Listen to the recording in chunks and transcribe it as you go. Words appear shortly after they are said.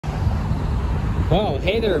Well,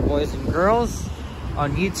 hey there, boys and girls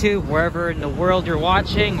on YouTube, wherever in the world you're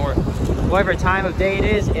watching, or whatever time of day it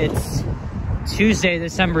is. It's Tuesday,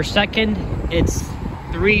 December 2nd. It's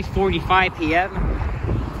 3:45 p.m.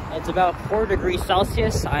 It's about 4 degrees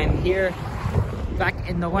Celsius. I'm here back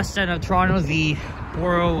in the west end of Toronto, the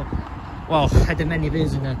borough. Well, I did many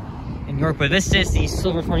videos in York, but this is the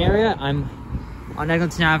Silverthorne area. I'm on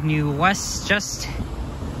Eglinton Avenue West, just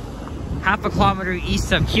half a kilometer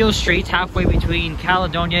east of Keele Street, halfway between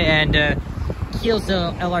Caledonia and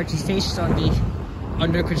Keelesdale LRT stations on the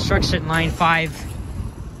under construction Line 5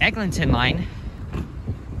 Eglinton line,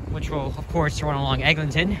 which will of course run along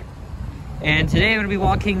Eglinton. And today I'm going to be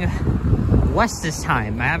walking west this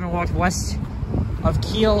time. I haven't walked west of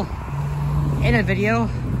Keele in a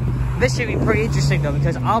video. This should be pretty interesting though,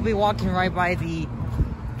 because I'll be walking right by the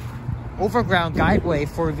overground guideway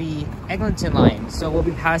for the Eglinton line. So we'll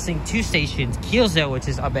be passing two stations, Keelesdale, which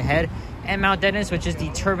is up ahead, and Mount Dennis, which is the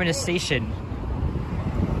terminus station.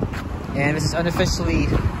 And this is unofficially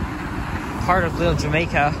part of Little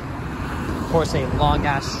Jamaica. Of course, a long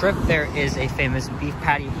ass strip. There is a famous beef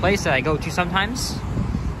patty place that I go to sometimes.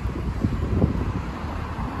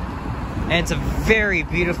 And it's a very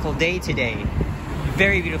beautiful day today.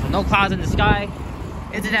 Very beautiful. No clouds in the sky.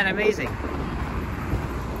 Isn't that amazing?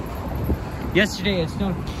 Yesterday it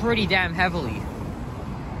snowed pretty damn heavily.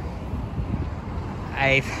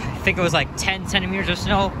 I think it was like 10 centimeters of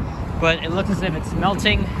snow, but it looks as if it's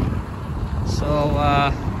melting. So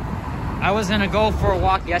I was gonna go for a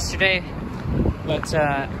walk yesterday, but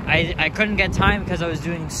I couldn't get time because I was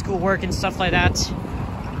doing schoolwork and stuff like that.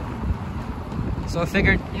 So I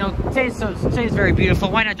figured, you know, today's very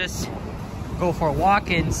beautiful. Why not just go for a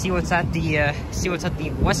walk and see what's at the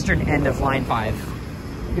western end of Line 5.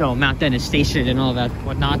 You know, Mount Dennis station and all that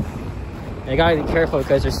whatnot. And I gotta be careful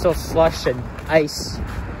because there's still slush and ice.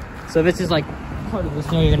 So this is like part of the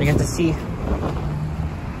snow you're gonna get to see.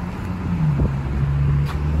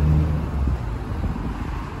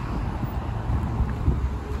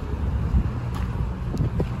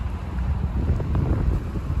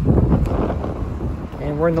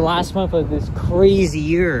 And we're in the last month of this crazy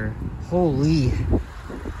year. Holy.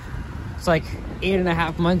 It's like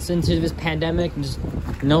 8.5 months into this pandemic, and there's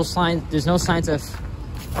no signs of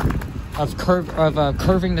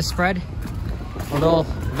curving the spread. Although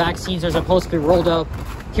vaccines are supposed to be rolled out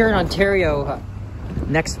here in Ontario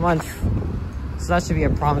next month, so that should be a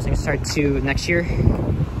promising start to next year.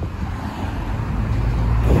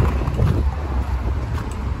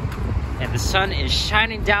 And the sun is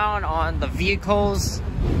shining down on the vehicles,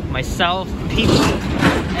 myself, people,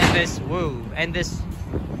 and this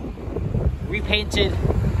repainted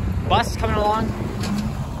bus coming along,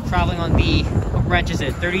 traveling on the, what branch is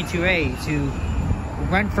it, 32A to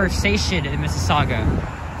Renfrew Station in Mississauga.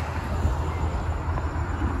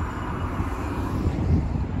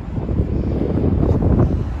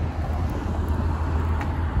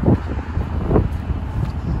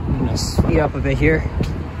 I'm gonna speed up a bit here.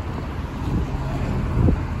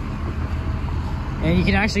 And you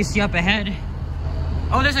can actually see up ahead,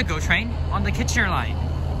 oh, there's a GO train on the Kitchener line.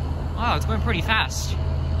 Wow, it's going pretty fast.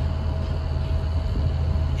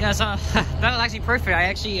 Yeah, so that was actually perfect. I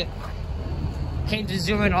actually came to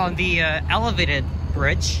zoom in on the elevated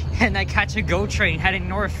bridge, and I catch a GO train heading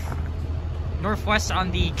northwest on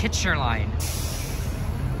the Kitchener line.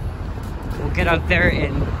 We'll get out there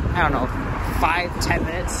in, I don't know, 5-10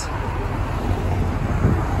 minutes.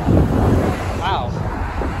 Wow.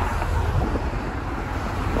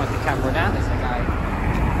 Want the camera down? There's a guy.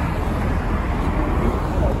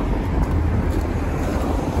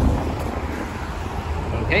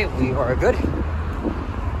 Okay, we are good.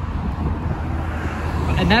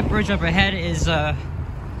 And that bridge up ahead is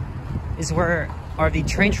where are the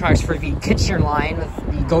train tracks for the Kitchener line with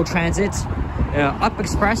the GO Transit, Up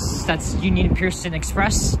Express, that's Union Pearson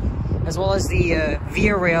Express, as well as the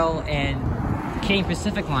Via Rail and Canadian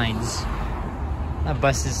Pacific lines. That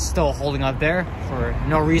bus is still holding up there for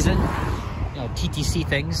no reason. You know, TTC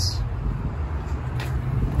things.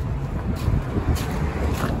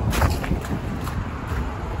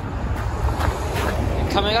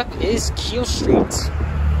 Coming up is Keele Street.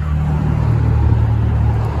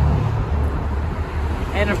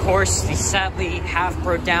 And of course, the sadly half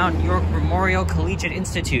broke down York Memorial Collegiate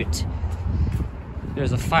Institute.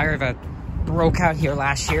 There's a fire that broke out here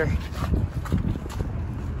last year.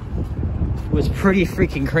 It was pretty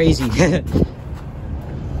freaking crazy.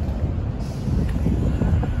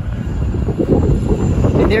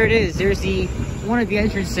 And there it is. There's one of the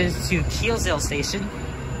entrances to Keelesdale Station.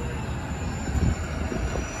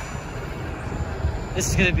 This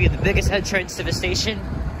is going to be the biggest entrance to the station.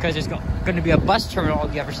 because there's going to be a bus terminal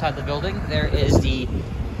on the other side of the building. There is the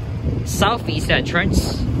southeast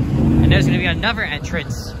entrance, and there's going to be another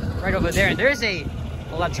entrance right over there. And there's a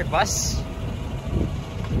electric bus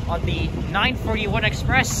on the 941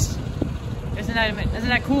 Express. Isn't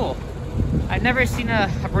that cool? I've never seen a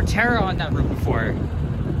Proterra on that route before.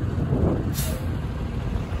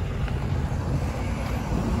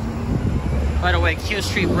 By the way, Keel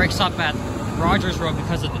Street breaks up at Rogers Road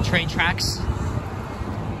because of the train tracks.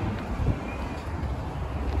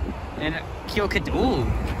 And Keel could, ooh,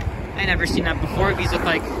 I never seen that before. These look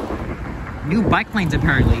like new bike lanes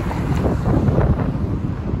apparently.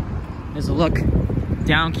 There's a look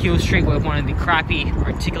down Keel Street with one of the crappy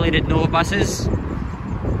articulated Nova buses.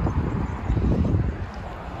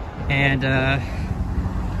 And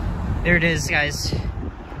there it is, guys.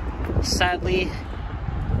 Sadly,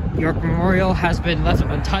 York Memorial has been left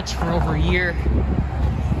untouched for over a year.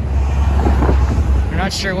 We're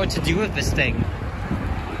not sure what to do with this thing.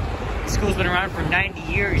 The school's been around for 90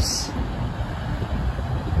 years.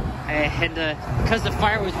 And because the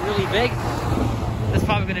fire was really big, that's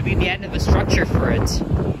probably going to be the end of the structure for it,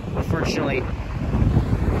 unfortunately.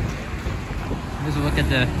 There's a look at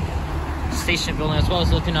the station building as well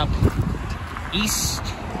as looking up east.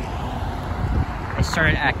 I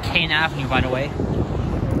started at Kane Avenue, by the way.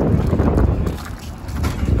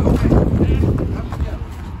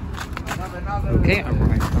 Okay, I'm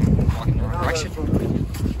walking the wrong direction.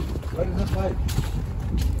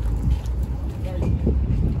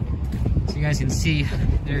 So you guys can see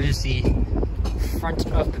there is the front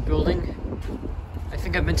of the building. I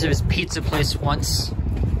think I've been to this pizza place once.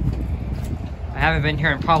 I haven't been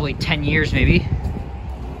here in probably 10 years maybe.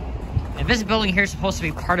 And this building here is supposed to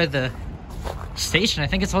be part of the station. I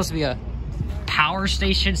think it's supposed to be a power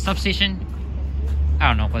station, substation. I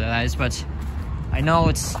don't know what that is, but I know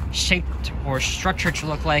it's shaped or structured to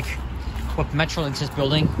look like what Metrolinx is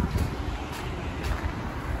building.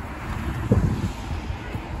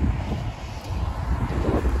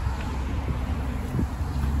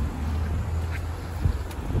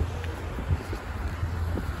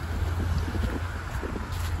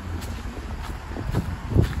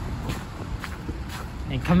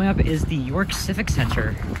 And coming up is the York Civic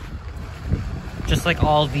Center. Just like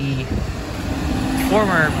all the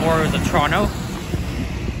former boroughs of Toronto,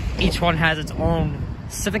 each one has its own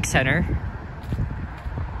civic center.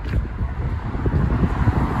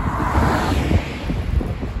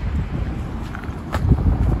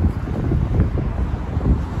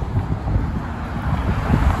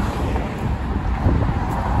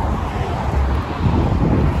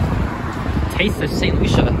 Taste of St.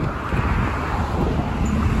 Lucia.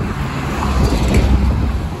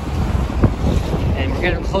 And we're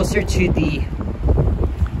getting closer to the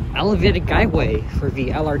elevated guideway for the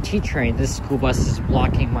LRT train. This school bus is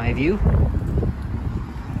blocking my view.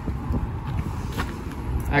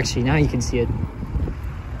 Actually, now you can see it.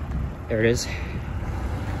 There it is.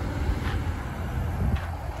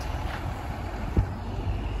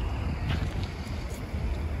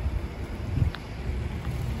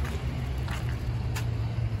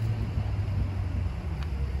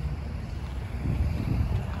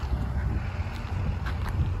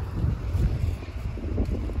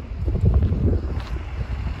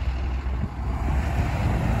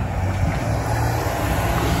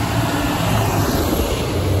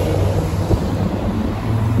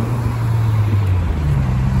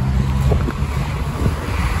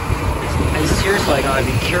 Seriously, I gotta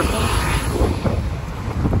be careful.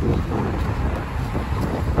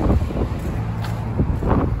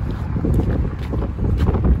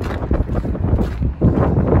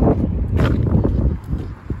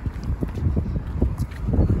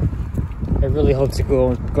 I really hope to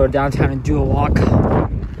go downtown and do a walk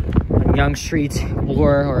on Yonge Street,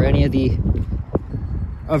 Bloor, or any of the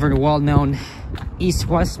other well-known east,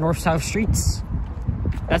 west, north, south streets.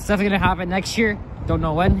 That's definitely gonna happen next year. Don't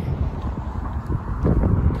know when.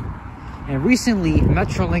 And recently,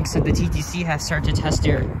 Metrolinx and the TTC have started to test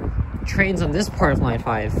their trains on this part of Line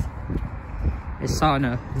 5. I saw in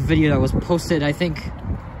a video that was posted, I think,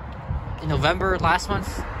 in November last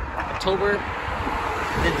month, October.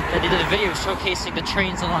 They did a video showcasing the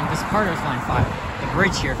trains along this part of Line 5. The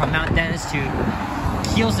bridge here from Mount Dennis to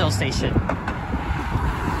Keelesdale Station.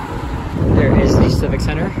 There is the Civic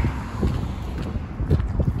Center.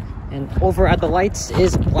 And over at the lights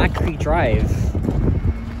is Black Creek Drive.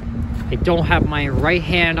 I don't have my right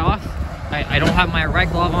hand off. I don't have my right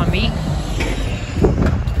glove on me.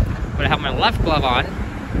 But I have my left glove on.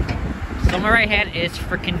 So my right hand is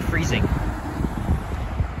freaking freezing.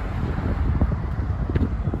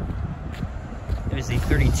 There's the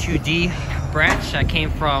 32D branch that came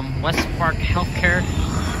from West Park Healthcare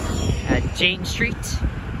at Jane Street.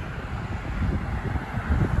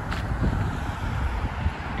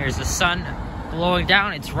 There's the sun blowing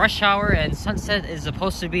down. It's rush hour and sunset is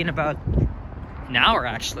supposed to be in about an hour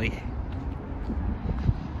actually.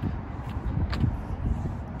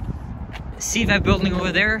 See that building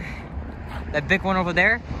over there? That big one over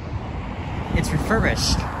there? It's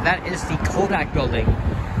refurbished. That is the Kodak building.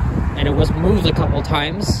 And it was moved a couple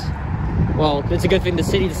times. Well, it's a good thing the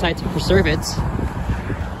city decided to preserve it.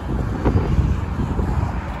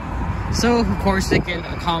 So, of course, they can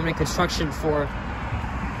accommodate construction for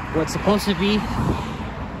what's supposed to be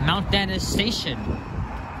Mount Dennis Station.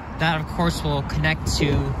 That, of course, will connect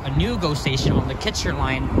to a new GO station on the Kitchener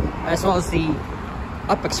line, as well as the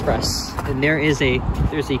Up Express. And there's a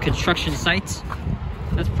construction site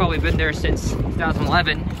that's probably been there since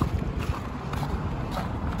 2011.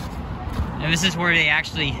 And this is where they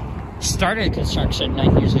actually started construction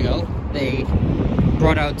 9 years ago. They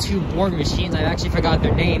brought out 2 board machines. I actually forgot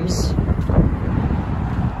their names.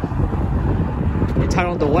 They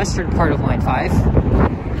tunneled the western part of Line 5.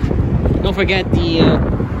 Don't forget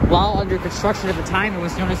while under construction at the time, it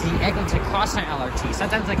was known as the Eglinton Crossline LRT.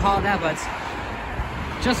 Sometimes I call it that, but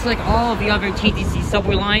just like all of the other TTC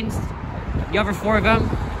subway lines, the other 4 of them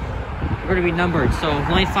are going to be numbered. So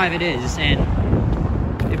Line 5 it is. And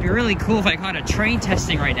it'd be really cool if I caught a train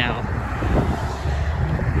testing right now.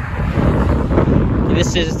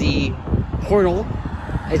 This is the portal,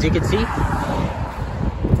 as you can see.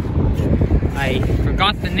 I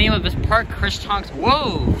forgot the name of this park. Chris Tonks.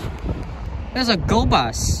 Whoa! There's a GO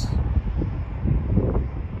bus.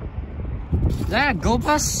 Is that a GO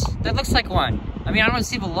bus? That looks like one. I mean, I don't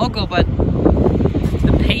see the logo, but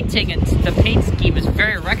the painting and the paint scheme is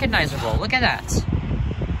very recognizable. Look at that.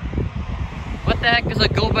 What the heck is a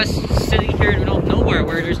GO bus sitting here in the middle of nowhere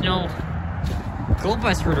where there's no GO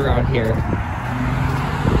bus route around here?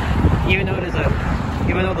 Even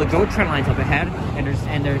though the GO train line's up ahead,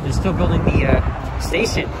 and they're still building the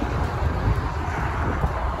station.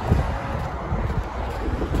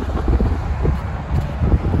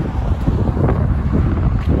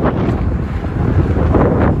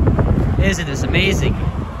 Isn't this amazing?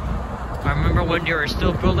 I remember when they were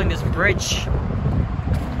still building this bridge.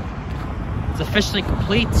 It's officially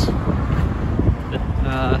complete.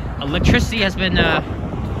 The electricity has been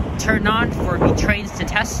turned on for the trains to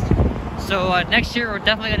test. So next year we're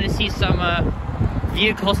definitely going to see some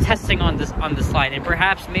vehicles testing on this line, and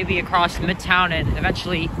perhaps maybe across Midtown and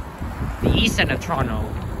eventually the east end of Toronto.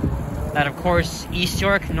 That, of course, East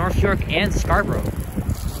York, North York, and Scarborough.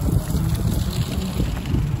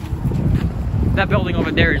 That building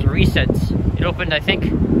over there is recent. It opened, I think,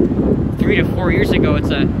 3 to 4 years ago. It's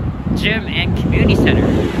a gym and community center.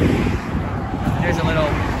 There's a little,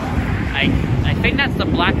 I think that's the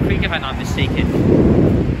Black Creek if I'm not mistaken.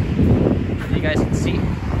 You guys can see.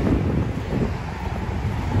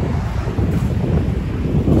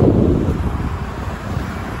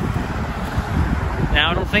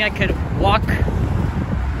 Now I don't think I could walk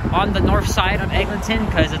on the north side of Eglinton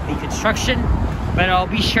because of the construction, but I'll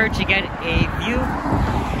be sure to get a view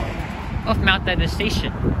of Mount Dennis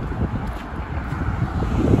Station.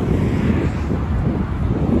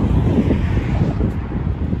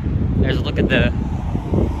 There's a look at the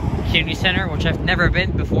community center, which I've never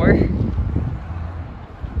been before.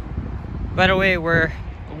 By the way, we're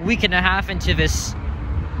a week and a half into this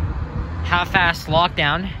half-assed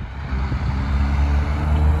lockdown.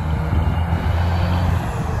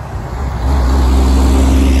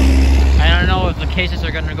 I don't know if the cases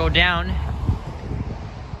are going to go down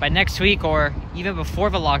by next week or even before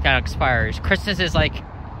the lockdown expires. Christmas is like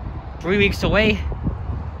 3 weeks away,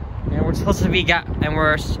 and we're supposed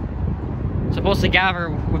to gather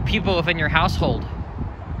with people within your household.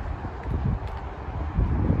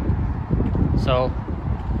 So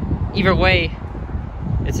either way,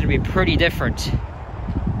 it's going to be pretty different.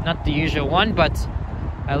 Not the usual one, but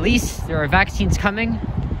at least there are vaccines coming.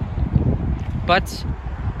 But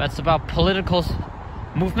that's about political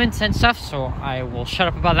movements and stuff, so I will shut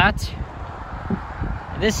up about that.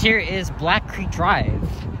 This here is Black Creek Drive.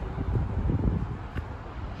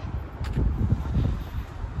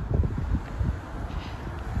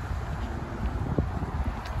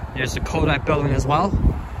 There's the Kodak building as well.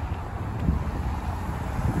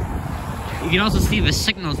 You can also see the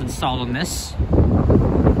signals installed on this.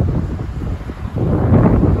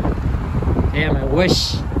 Damn, I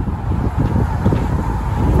wish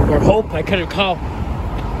or hope I could have called.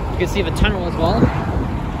 You can see the tunnel as well.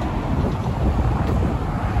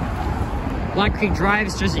 Black Creek Drive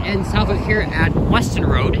just ends south of here at Weston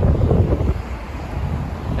Road.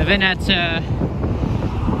 And then at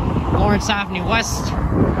Lawrence Avenue West,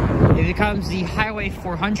 it becomes the Highway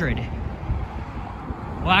 400.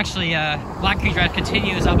 Well, actually, Black Creek Drive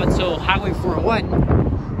continues up until Highway 401,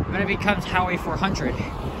 then it becomes Highway 400.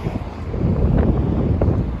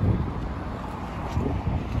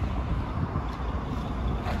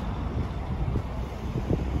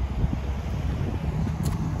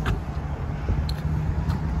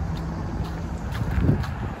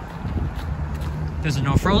 There's a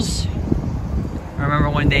No Frills. I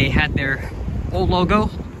remember when they had their old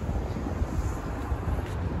logo.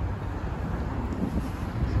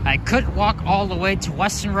 I could walk all the way to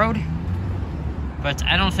Weston Road, but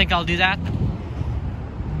I don't think I'll do that.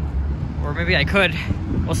 Or maybe I could.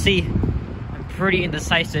 We'll see. I'm pretty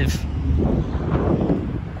indecisive.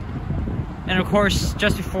 And of course,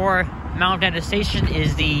 just before Mount Dennis Station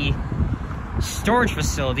is the storage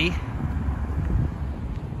facility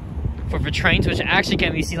for the trains, which actually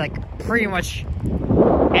can be seen like pretty much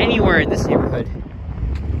anywhere in this neighborhood.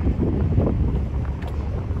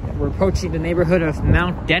 We're approaching the neighborhood of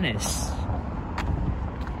Mount Dennis.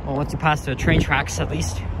 Well, once you pass the train tracks, at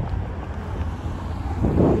least.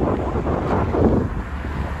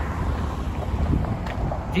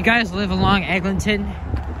 If you guys live along Eglinton,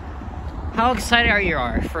 how excited are you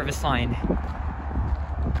for this line?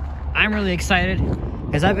 I'm really excited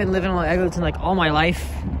because I've been living along Eglinton like all my life.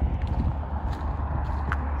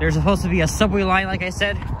 There's supposed to be a subway line, like I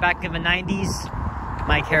said, back in the 90s.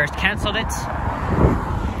 Mike Harris canceled it.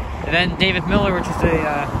 And then David Miller, which was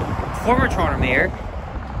the former Toronto mayor,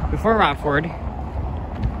 before Rob Ford,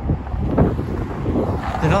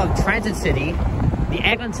 developed Transit City. The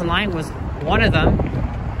Eglinton line was one of them.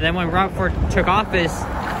 And then when Rob Ford took office,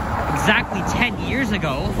 exactly 10 years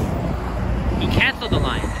ago, he canceled the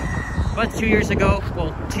line. But 2 years ago,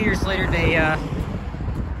 well, 2 years later, they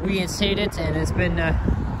reinstated it, and it's been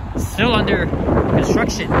still under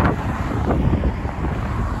construction.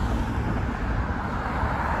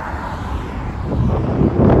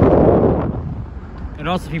 It'd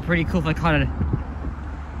also be pretty cool if I caught an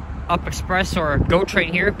Up Express or a GO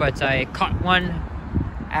train here, but I caught one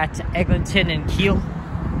at Eglinton and Keel.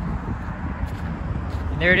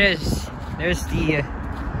 And there it is. There's the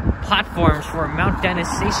platforms for Mount Dennis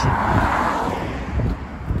Station.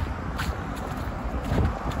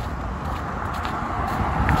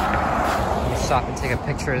 Stop and take a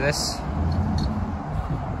picture of this.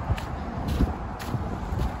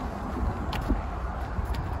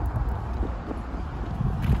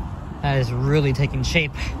 That is really taking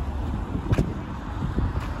shape.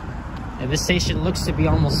 And this station looks to be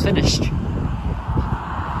almost finished.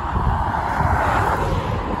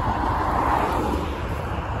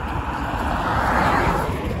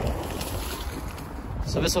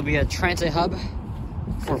 So this will be a transit hub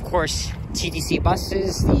for, of course, TTC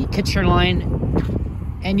buses, the Kitchener line,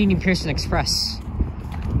 and Union Pearson Express,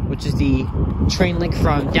 which is the train link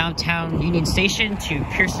from downtown Union Station to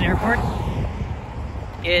Pearson Airport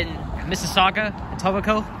in Mississauga,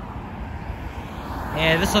 Etobicoke.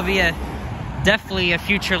 And this will be definitely a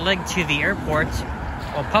future link to the airport,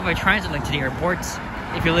 well, public transit link to the airport,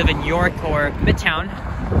 if you live in York or Midtown,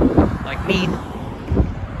 like me.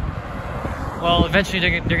 Well, eventually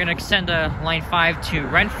they're going to extend Line 5 to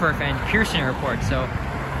Renfrew and Pearson Airport, so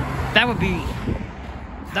that would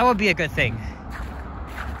be a good thing.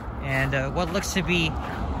 And what looks to be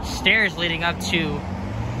stairs leading up to,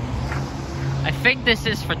 I think this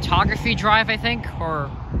is Photography Drive, I think,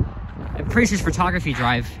 or I'm pretty sure it's Photography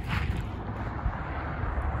Drive.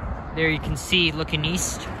 There you can see looking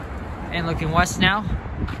east and looking west now.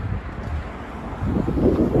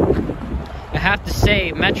 I have to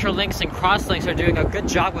say, Metrolinx and Crosslinx are doing a good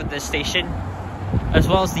job with this station, as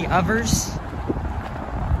well as the others.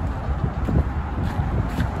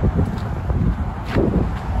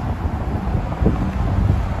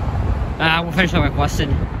 We'll finish up with Weston.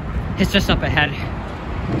 It's just up ahead.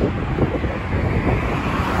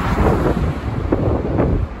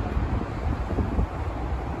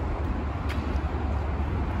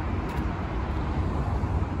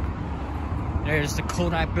 There's the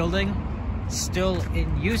Kodak building, still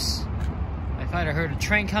in use. I thought I heard a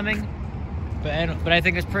train coming, but I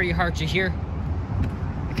think it's pretty hard to hear.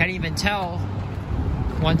 I can't even tell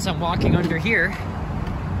once I'm walking under here.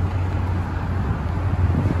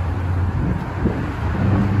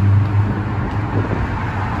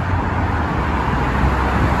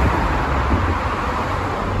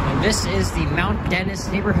 And this is the Mount Dennis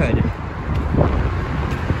neighborhood.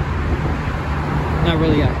 Not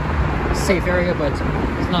really a safe area, but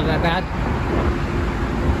it's not that bad.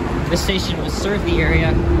 This station will serve the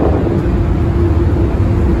area.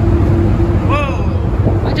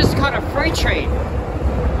 Whoa! I just caught a freight train.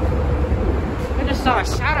 I just saw a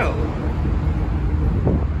shadow.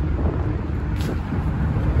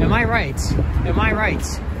 Am I right? Am I right?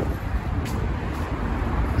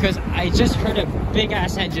 Because I just heard a big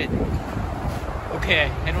ass engine. Okay,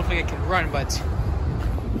 I don't think I can run, but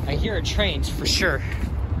I hear a train for sure.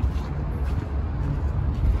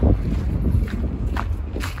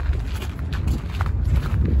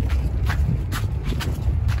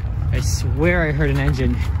 I swear I heard an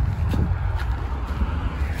engine.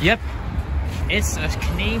 Yep, it's a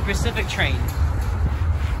Canadian Pacific train.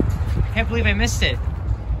 Can't believe I missed it.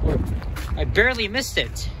 Or I barely missed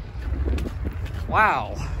it.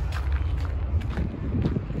 Wow.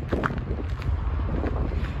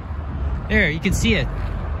 There, you can see it.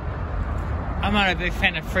 I'm not a big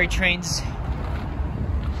fan of freight trains.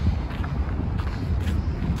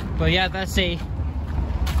 But yeah, that's a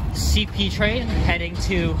CP train heading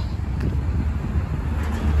to...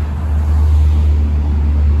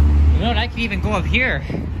 You know what, I could even go up here,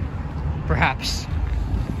 perhaps.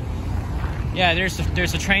 Yeah, there's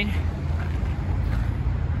a train.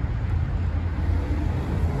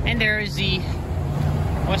 And there is the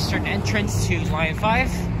western entrance to Line 5.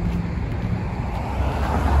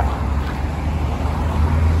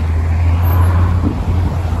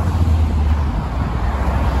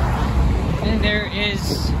 And there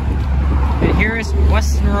is, and here is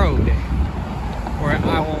Weston Road, where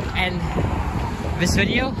I will end this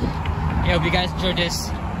video. I hope you guys enjoyed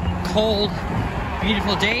this cold,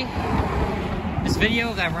 beautiful day. This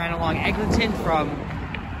video that ran along Eglinton from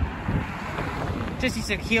just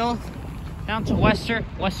east of Keele down to Weston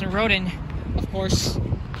Road, and of course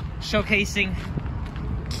showcasing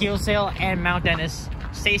Keelesdale and Mount Dennis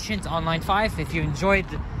stations on Line 5. If you enjoyed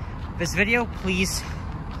this video, please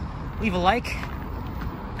leave a like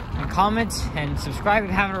and comment and subscribe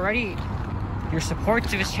if you haven't already. Your support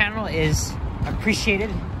to this channel is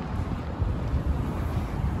appreciated.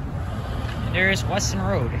 And there is Weston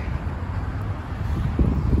Road.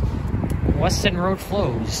 Weston Road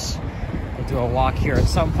flows. We'll do a walk here at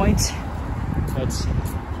some point, but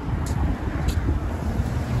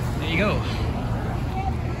there you go.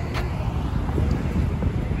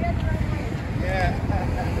 Yeah,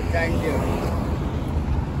 thank you.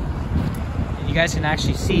 And you guys can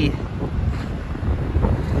actually see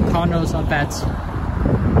condos up at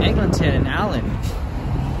Eglinton and Allen.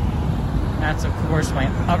 That's of course my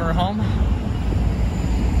other home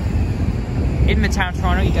in Midtown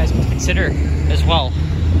Toronto. You guys can consider as well.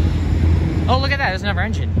 Oh, look at that, there's another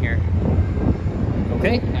engine here.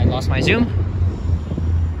 Okay, I lost my zoom.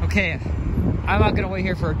 Okay, I'm not gonna wait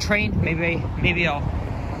here for a train. Maybe I'll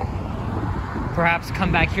perhaps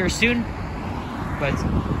come back here soon, but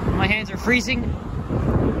my hands are freezing,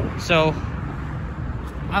 so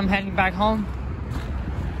I'm heading back home.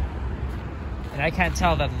 And I can't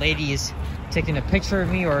tell that lady is taking a picture of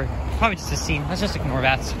me, or probably just a scene. Let's just ignore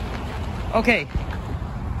that. Okay,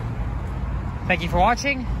 thank you for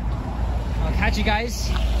watching. I'll catch you guys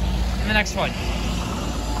in the next one.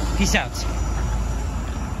 Peace out.